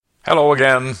Hello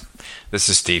again. This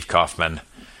is Steve Kaufman,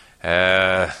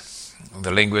 the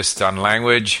Linguist on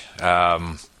Language.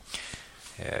 You'll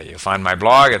find my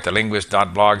blog at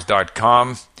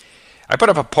thelinguist.blogs.com. I put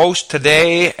up a post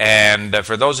today, and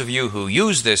for those of you who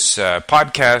use this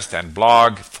podcast and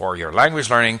blog for your language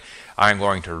learning, I'm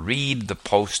going to read the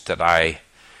post that I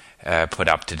put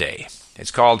up today.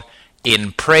 It's called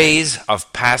In Praise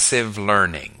of Passive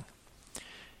Learning.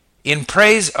 In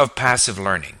praise of passive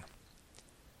learning.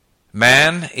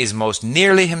 Man is most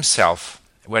nearly himself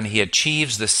when he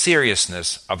achieves the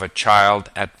seriousness of a child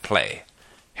at play.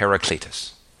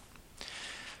 Heraclitus.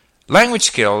 Language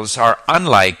skills are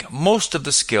unlike most of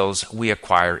the skills we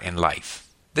acquire in life.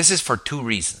 This is for two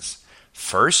reasons.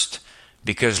 First,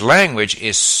 because language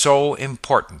is so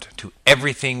important to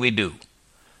everything we do.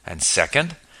 And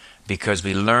second, because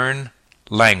we learn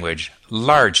language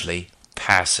largely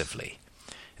passively.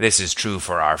 This is true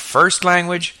for our first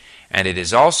language, and it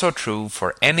is also true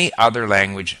for any other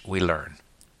language we learn.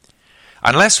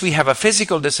 Unless we have a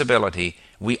physical disability,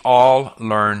 we all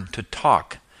learn to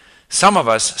talk. Some of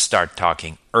us start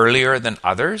talking earlier than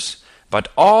others, but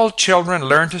all children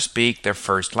learn to speak their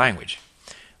first language.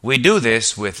 We do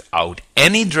this without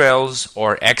any drills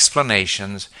or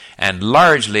explanations, and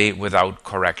largely without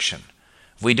correction.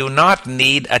 We do not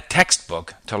need a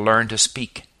textbook to learn to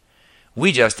speak.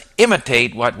 We just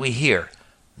imitate what we hear,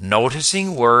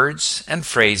 noticing words and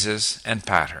phrases and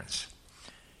patterns.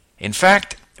 In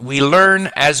fact, we learn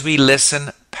as we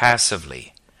listen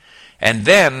passively, and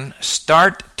then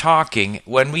start talking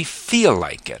when we feel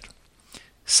like it.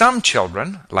 Some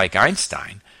children, like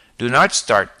Einstein, do not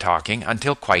start talking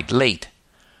until quite late,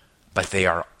 but they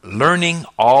are learning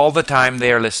all the time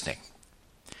they are listening.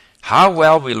 How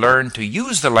well we learn to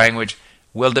use the language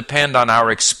will depend on our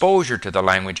exposure to the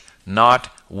language, not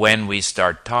when we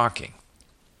start talking.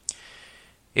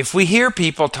 If we hear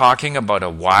people talking about a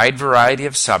wide variety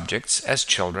of subjects as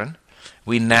children,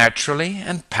 we naturally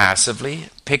and passively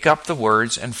pick up the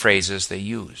words and phrases they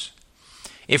use.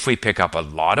 If we pick up a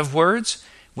lot of words,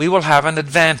 we will have an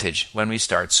advantage when we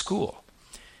start school.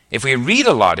 If we read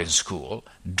a lot in school,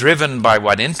 driven by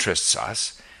what interests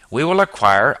us, we will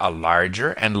acquire a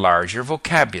larger and larger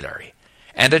vocabulary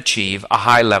and achieve a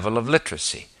high level of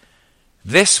literacy.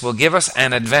 This will give us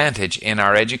an advantage in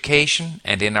our education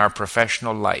and in our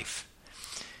professional life.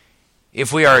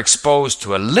 If we are exposed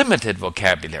to a limited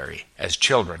vocabulary as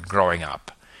children growing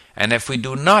up, and if we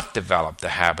do not develop the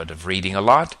habit of reading a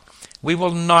lot, we will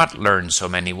not learn so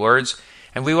many words,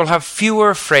 and we will have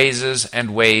fewer phrases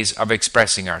and ways of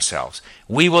expressing ourselves.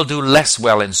 We will do less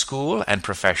well in school and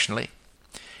professionally.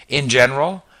 In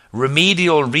general,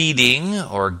 remedial reading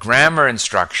or grammar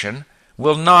instruction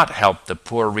will not help the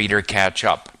poor reader catch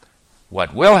up.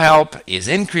 What will help is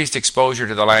increased exposure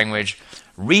to the language,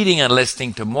 reading and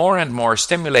listening to more and more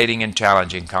stimulating and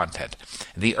challenging content.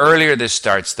 The earlier this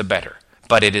starts, the better,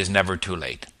 but it is never too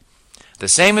late. The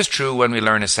same is true when we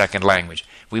learn a second language.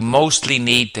 We mostly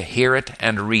need to hear it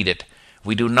and read it.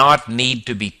 We do not need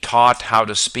to be taught how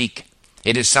to speak.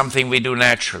 It is something we do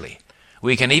naturally.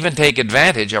 We can even take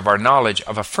advantage of our knowledge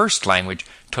of a first language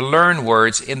to learn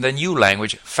words in the new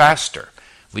language faster.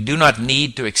 We do not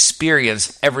need to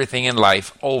experience everything in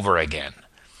life over again.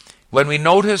 When we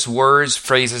notice words,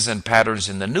 phrases, and patterns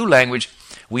in the new language,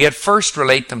 we at first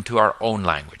relate them to our own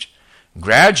language.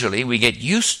 Gradually, we get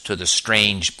used to the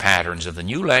strange patterns of the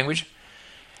new language,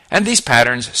 and these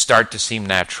patterns start to seem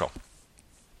natural.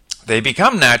 They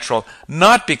become natural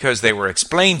not because they were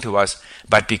explained to us,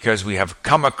 but because we have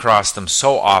come across them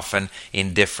so often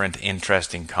in different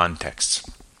interesting contexts.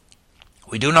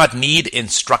 We do not need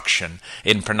instruction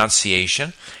in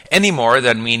pronunciation any more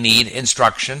than we need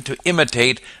instruction to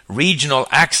imitate regional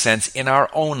accents in our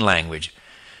own language.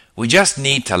 We just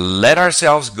need to let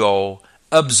ourselves go,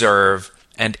 observe,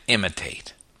 and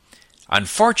imitate.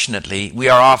 Unfortunately, we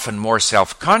are often more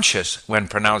self-conscious when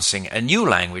pronouncing a new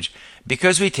language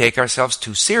because we take ourselves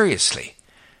too seriously.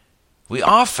 We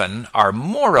often are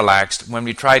more relaxed when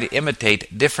we try to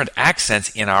imitate different accents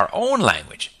in our own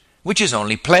language, which is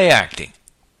only play acting.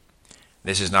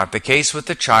 This is not the case with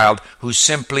the child who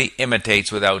simply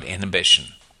imitates without inhibition.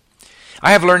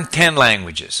 I have learned 10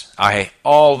 languages. I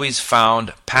always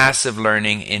found passive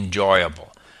learning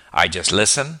enjoyable. I just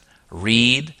listen,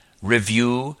 read,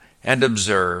 review, and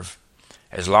observe.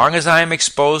 As long as I am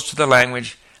exposed to the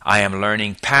language, I am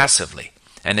learning passively,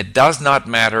 and it does not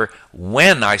matter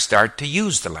when I start to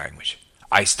use the language.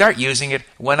 I start using it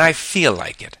when I feel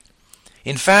like it.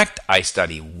 In fact, I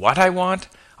study what I want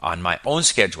on my own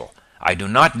schedule. I do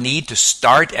not need to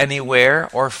start anywhere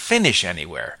or finish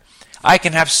anywhere. I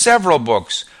can have several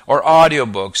books or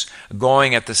audiobooks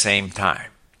going at the same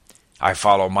time. I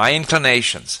follow my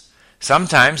inclinations.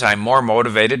 Sometimes I'm more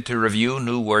motivated to review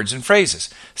new words and phrases.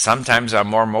 Sometimes I'm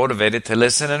more motivated to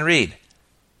listen and read.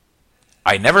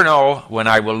 I never know when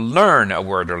I will learn a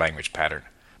word or language pattern.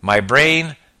 My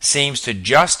brain seems to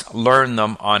just learn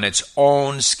them on its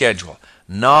own schedule,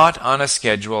 not on a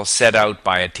schedule set out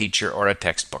by a teacher or a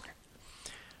textbook.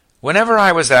 Whenever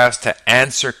I was asked to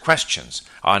answer questions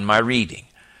on my reading,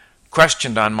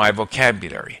 questioned on my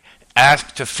vocabulary,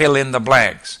 asked to fill in the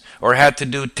blanks, or had to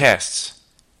do tests,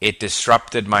 it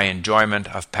disrupted my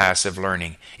enjoyment of passive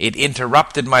learning. It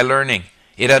interrupted my learning.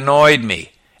 It annoyed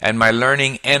me, and my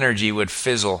learning energy would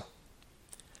fizzle.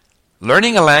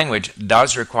 Learning a language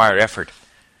does require effort,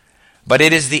 but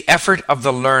it is the effort of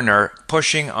the learner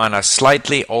pushing on a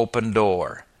slightly open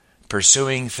door,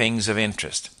 pursuing things of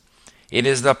interest. It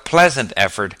is the pleasant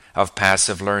effort of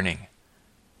passive learning.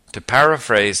 To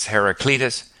paraphrase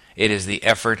Heraclitus, it is the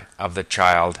effort of the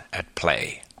child at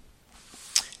play.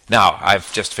 Now,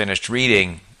 I've just finished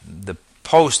reading the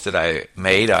post that I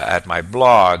made at my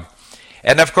blog,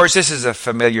 and of course this is a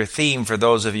familiar theme for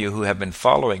those of you who have been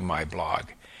following my blog.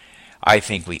 I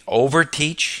think we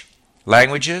overteach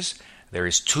languages. There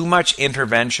is too much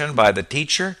intervention by the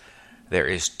teacher. There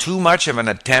is too much of an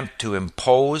attempt to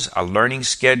impose a learning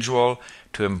schedule,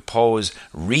 to impose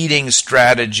reading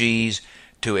strategies,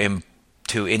 to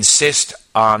insist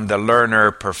on the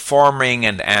learner performing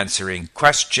and answering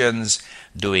questions,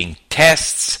 doing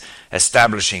tests,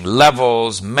 establishing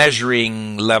levels,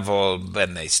 measuring level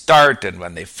when they start and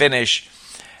when they finish,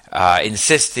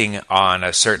 insisting on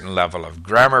a certain level of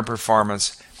grammar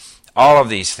performance. All of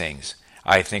these things,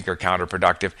 I think, are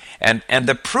counterproductive. And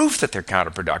the proof that they're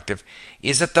counterproductive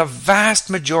is that the vast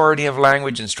majority of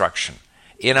language instruction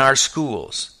in our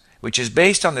schools, which is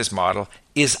based on this model,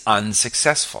 is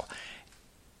unsuccessful.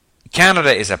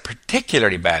 Canada is a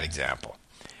particularly bad example.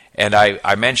 And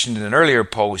I mentioned in an earlier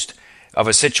post of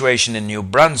a situation in New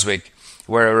Brunswick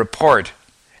where a report,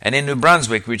 and in New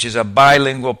Brunswick, which is a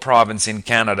bilingual province in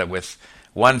Canada with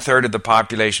 1/3 of the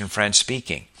population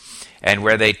French-speaking, and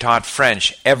where they taught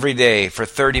French every day for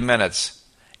 30 minutes,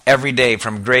 every day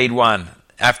from grade 1.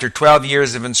 After 12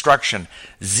 years of instruction,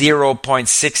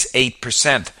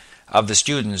 0.68% of the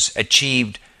students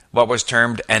achieved what was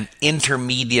termed an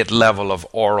intermediate level of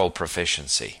oral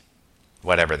proficiency,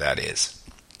 whatever that is.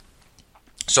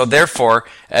 So therefore,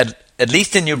 at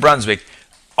least in New Brunswick,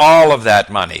 all of that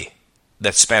money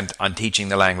that's spent on teaching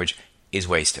the language is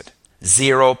wasted.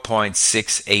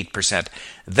 0.68%.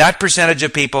 That percentage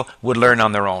of people would learn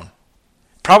on their own.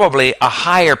 Probably a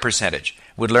higher percentage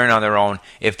would learn on their own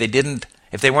if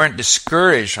they weren't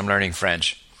discouraged from learning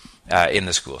French in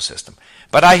the school system.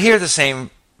 But I hear the same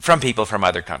from people from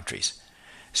other countries.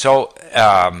 So,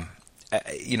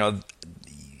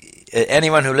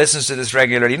 anyone who listens to this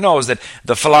regularly knows that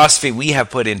the philosophy we have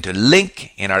put into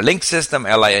Link, in our Link system,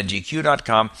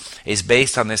 lingq.com, is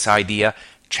based on this idea: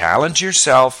 challenge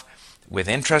yourself with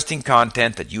interesting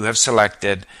content that you have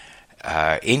selected,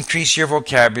 increase your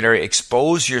vocabulary,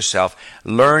 expose yourself,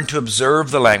 learn to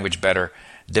observe the language better,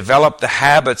 develop the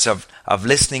habits of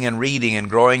listening and reading and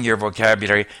growing your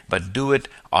vocabulary, but do it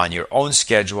on your own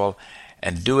schedule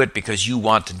and do it because you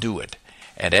want to do it.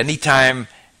 And any time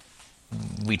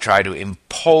we try to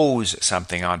impose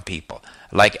something on people,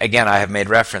 like, again, I have made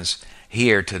reference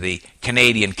here to the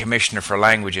Canadian Commissioner for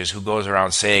Languages who goes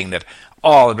around saying that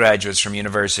all graduates from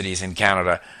universities in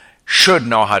Canada should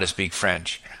know how to speak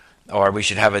French, or we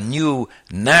should have a new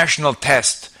national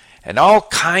test, and all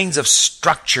kinds of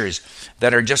structures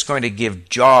that are just going to give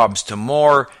jobs to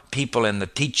more people in the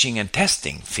teaching and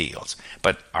testing fields,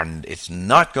 but it's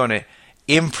not going to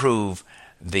improve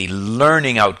the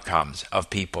learning outcomes of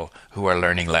people who are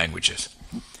learning languages.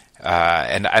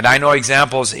 And I know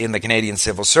examples in the Canadian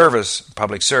civil service,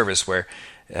 public service, where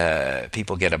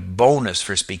people get a bonus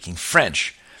for speaking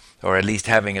French, or at least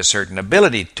having a certain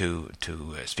ability to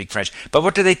speak French. But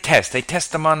what do they test? They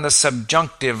test them on the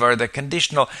subjunctive or the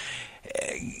conditional,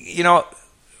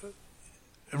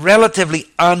 relatively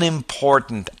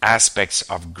unimportant aspects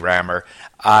of grammar.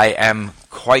 I am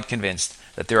quite convinced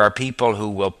that there are people who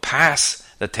will pass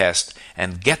the test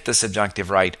and get the subjunctive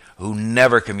right who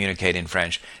never communicate in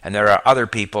French. And there are other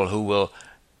people who will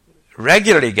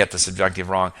regularly get the subjunctive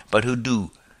wrong, but who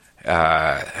do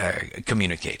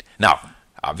communicate. Now,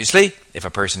 obviously, if a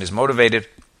person is motivated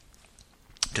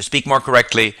to speak more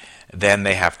correctly, then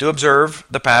they have to observe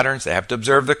the patterns. They have to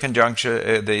observe the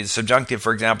conjunction, the subjunctive,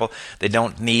 for example. They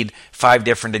don't need 5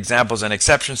 different examples and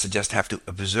exceptions. They just have to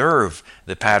observe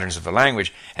the patterns of the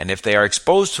language. And if they are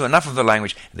exposed to enough of the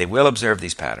language, they will observe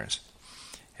these patterns.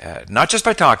 Not just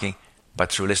by talking,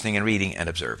 but through listening and reading and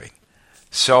observing.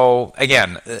 So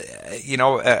again,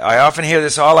 I often hear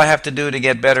this, all I have to do to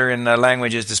get better in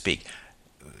language is to speak.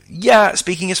 Yeah,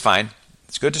 speaking is fine.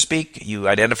 It's good to speak. You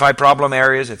identify problem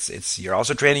areas. You're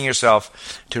also training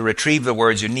yourself to retrieve the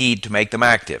words you need to make them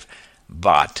active.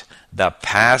 But the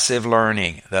passive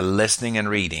learning, the listening and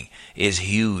reading, is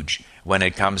huge when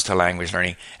it comes to language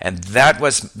learning. And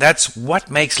that's what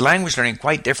makes language learning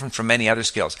quite different from many other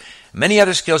skills. Many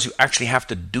other skills, you actually have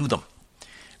to do them.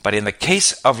 But in the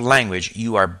case of language,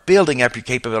 you are building up your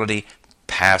capability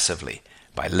passively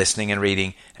by listening and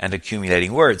reading and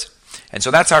accumulating words. And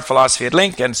so that's our philosophy at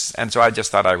Link, and so I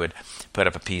just thought I would put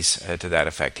up a piece to that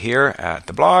effect here at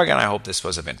the blog, and I hope this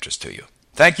was of interest to you.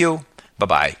 Thank you.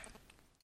 Bye-bye.